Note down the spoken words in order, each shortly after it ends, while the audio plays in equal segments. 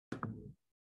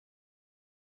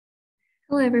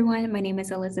Hello, everyone. My name is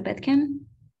Elizabeth Kim,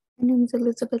 My name is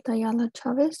Elizabeth Ayala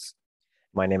Chavez.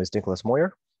 My name is Nicholas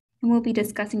Moyer. and we'll be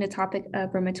discussing the topic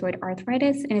of rheumatoid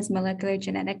arthritis and its molecular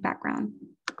genetic background.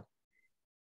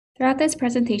 Throughout this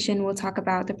presentation, we'll talk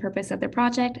about the purpose of the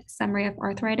project, summary of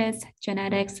arthritis,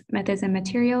 genetics, methods and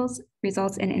materials,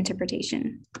 results, and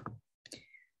interpretation.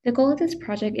 The goal of this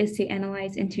project is to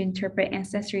analyze and to interpret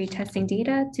ancestry testing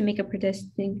data to make a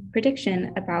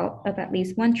prediction of at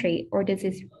least one trait or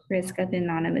disease risk of an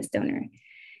anonymous donor.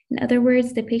 In other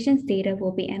words, the patient's data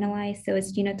will be analyzed so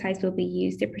its genotypes will be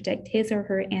used to predict his or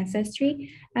her ancestry,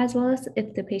 as well as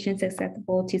if the patient's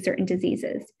susceptible to certain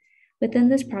diseases. Within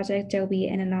this project, there will be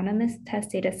an anonymous test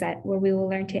data set where we will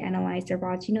learn to analyze the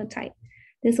raw genotype.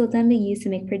 This will then be used to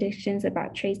make predictions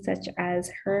about traits such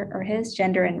as her or his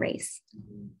gender and race.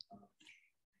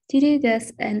 To do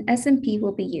this, an SNP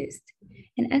will be used.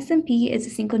 An SNP is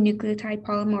a single nucleotide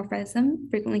polymorphism,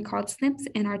 frequently called SNPs,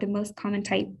 and are the most common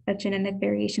type of genetic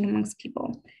variation amongst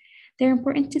people. They're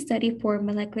important to study for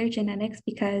molecular genetics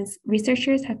because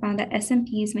researchers have found that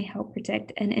SNPs may help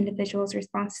predict an individual's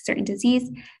response to certain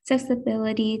disease,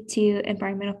 susceptibility to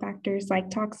environmental factors like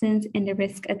toxins, and the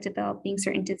risk of developing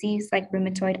certain disease like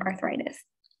rheumatoid arthritis.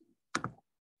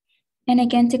 And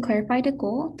again, to clarify the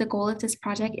goal of this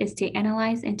project is to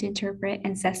analyze and to interpret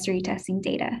ancestry testing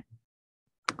data.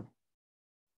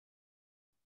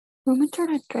 Rheumatoid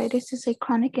arthritis is a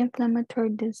chronic inflammatory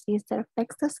disease that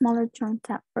affects the smaller joints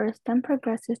at first, then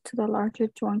progresses to the larger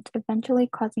joints, eventually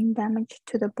causing damage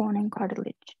to the bone and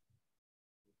cartilage.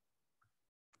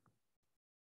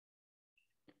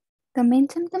 The main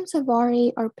symptoms of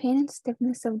RA are pain and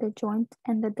stiffness of the joint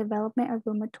and the development of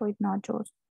rheumatoid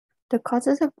nodules. The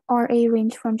causes of RA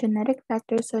range from genetic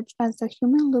factors such as the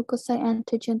human leukocyte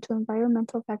antigen to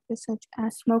environmental factors such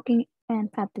as smoking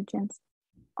and pathogens.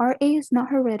 RA is not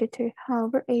hereditary,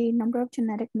 however, a number of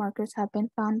genetic markers have been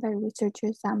found by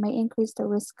researchers that may increase the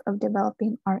risk of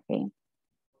developing RA.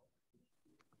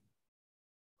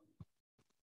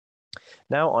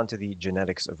 Now on to the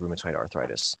genetics of rheumatoid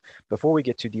arthritis. Before we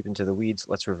get too deep into the weeds,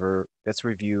 let's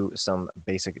review some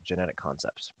basic genetic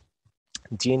concepts.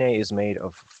 DNA is made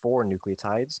of 4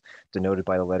 nucleotides denoted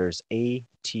by the letters A,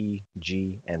 T,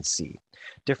 G, and C.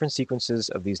 Different sequences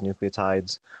of these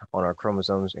nucleotides on our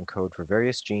chromosomes encode for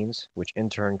various genes, which in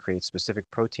turn create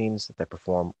specific proteins that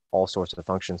perform all sorts of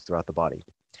functions throughout the body.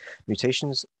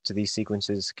 Mutations to these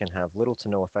sequences can have little to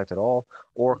no effect at all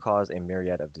or cause a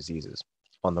myriad of diseases.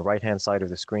 On the right-hand side of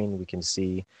the screen, we can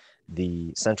see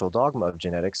the central dogma of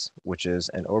genetics, which is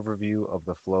an overview of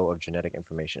the flow of genetic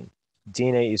information.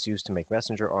 DNA is used to make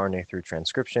messenger RNA through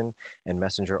transcription, and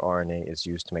messenger RNA is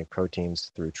used to make proteins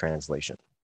through translation.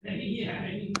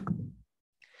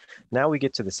 Now we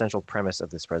get to the central premise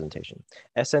of this presentation.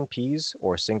 SNPs,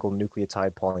 or single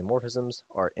nucleotide polymorphisms,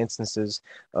 are instances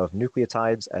of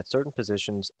nucleotides at certain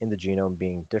positions in the genome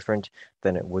being different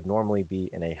than it would normally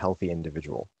be in a healthy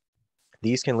individual.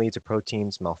 These can lead to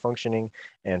proteins malfunctioning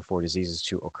and for diseases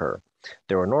to occur.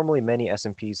 There are normally many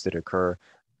SNPs that occur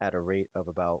at a rate of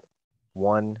about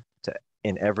 1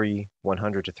 in every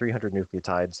 100 to 300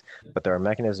 nucleotides, but there are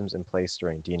mechanisms in place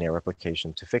during DNA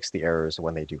replication to fix the errors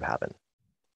when they do happen.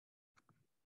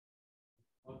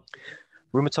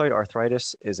 Rheumatoid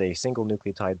arthritis is a single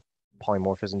nucleotide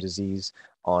polymorphism disease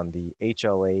on the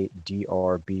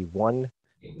HLA-DRB1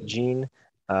 gene,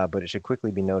 but it should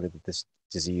quickly be noted that this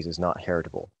disease is not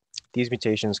heritable. These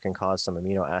mutations can cause some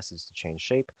amino acids to change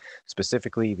shape,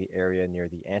 specifically the area near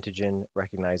the antigen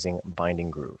recognizing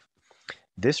binding groove.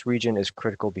 This region is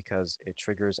critical because it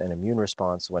triggers an immune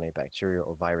response when a bacteria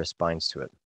or virus binds to it.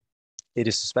 It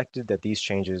is suspected that these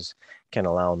changes can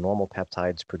allow normal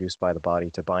peptides produced by the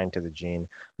body to bind to the gene,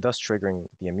 thus triggering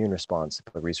the immune response,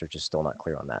 but research is still not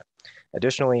clear on that.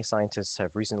 Additionally, scientists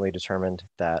have recently determined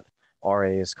that RA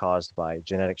is caused by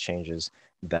genetic changes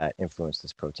that influence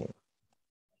this protein.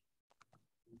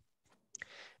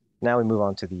 Now we move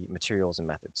on to the materials and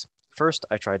methods. First,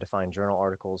 I tried to find journal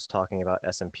articles talking about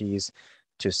SNPs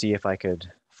to see if I could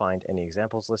find any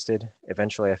examples listed.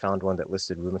 Eventually, I found one that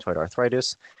listed rheumatoid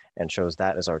arthritis and chose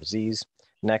that as our disease.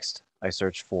 Next, I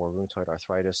searched for rheumatoid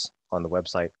arthritis on the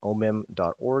website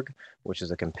omim.org, which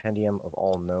is a compendium of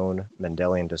all known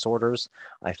Mendelian disorders.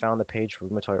 I found the page for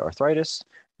rheumatoid arthritis,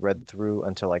 read through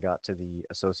until I got to the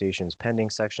association's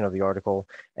pending section of the article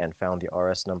and found the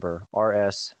RS number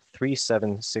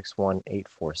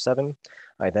RS3761847.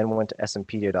 I then went to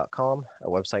snpedia.com, a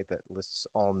website that lists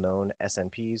all known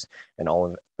SNPs and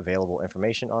all available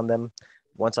information on them.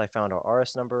 Once I found our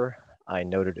RS number, I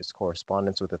noted its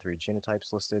correspondence with the 3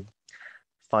 genotypes listed.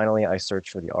 Finally, I searched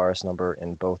for the RS number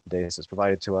in both datasets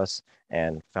provided to us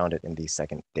and found it in the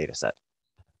second dataset.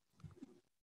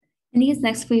 In these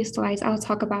next few slides, I'll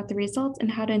talk about the results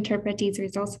and how to interpret these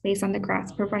results based on the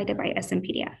graphs provided by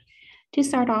SMPedia. To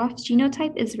start off,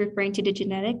 genotype is referring to the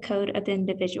genetic code of the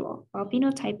individual, while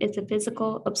phenotype is the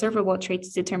physical, observable traits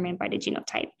determined by the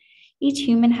genotype. Each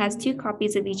human has 2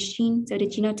 copies of each gene, so the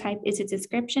genotype is a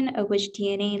description of which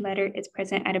DNA letter is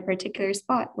present at a particular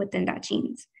spot within that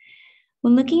gene.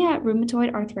 When looking at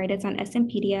rheumatoid arthritis on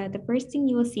SMPedia, the first thing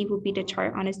you will see will be the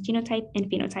chart on its genotype and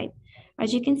phenotype.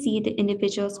 As you can see, the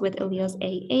individuals with alleles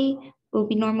AA will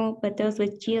be normal, but those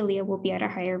with G allele will be at a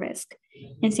higher risk.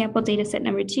 In sample data set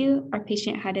number 2, our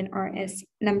patient had an RS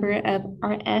number of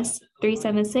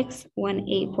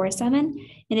RS3761847,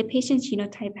 and the patient's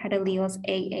genotype had alleles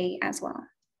AA as well.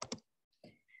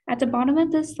 At the bottom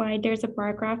of this slide, there's a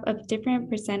bar graph of different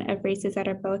percent of races that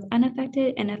are both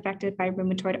unaffected and affected by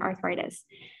rheumatoid arthritis.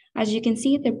 As you can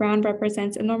see, the brown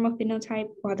represents a normal phenotype,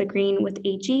 while the green with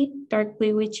AG, dark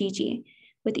blue with GG.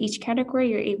 With each category,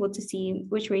 you're able to see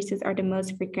which races are the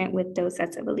most frequent with those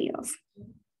sets of alleles.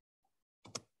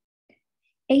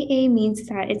 AA means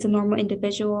that it's a normal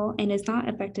individual and is not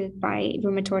affected by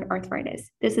rheumatoid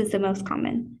arthritis. This is the most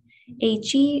common.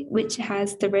 AG, which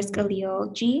has the risk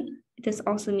allele G, this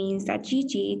also means that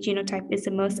GG genotype is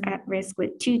the most at risk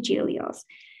with 2 G alleles.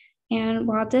 And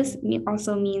while this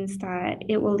also means that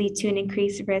it will lead to an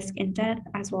increased risk in death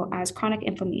as well as chronic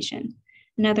inflammation.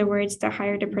 In other words, the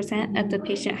higher the percent of the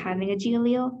patient having a G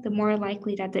allele, the more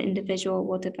likely that the individual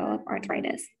will develop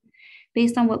arthritis.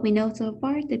 Based on what we know so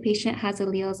far, the patient has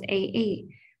alleles AA,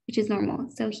 which is normal.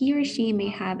 So he or she may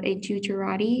have a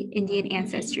Gujarati Indian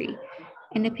ancestry.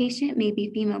 And the patient may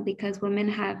be female because women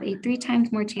have a 3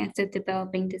 times more chance of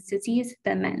developing this disease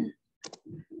than men.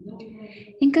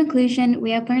 In conclusion,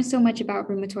 we have learned so much about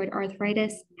rheumatoid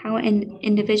arthritis, how an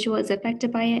individual is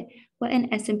affected by it, what an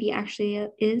SMP actually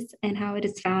is, and how it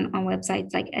is found on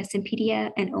websites like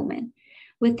SMPedia and Omen.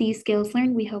 With these skills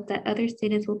learned, we hope that other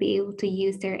students will be able to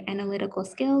use their analytical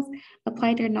skills,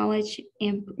 apply their knowledge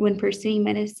when pursuing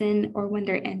medicine or when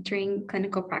they're entering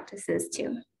clinical practices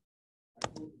too.